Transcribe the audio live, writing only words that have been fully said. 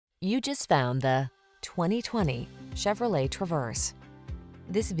You just found the 2020 Chevrolet Traverse.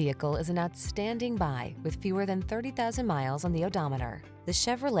 This vehicle is an outstanding buy with fewer than 30,000 miles on the odometer. The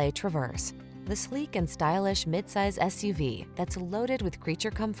Chevrolet Traverse, the sleek and stylish midsize SUV that's loaded with creature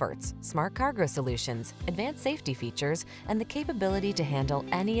comforts, smart cargo solutions, advanced safety features, and the capability to handle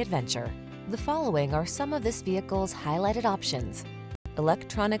any adventure. The following are some of this vehicle's highlighted options: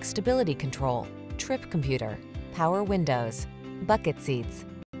 electronic stability control, trip computer, power windows, bucket seats,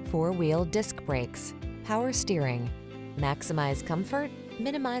 four-wheel disc brakes, power steering. Maximize comfort,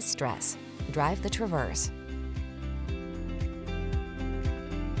 minimize stress. Drive the Traverse.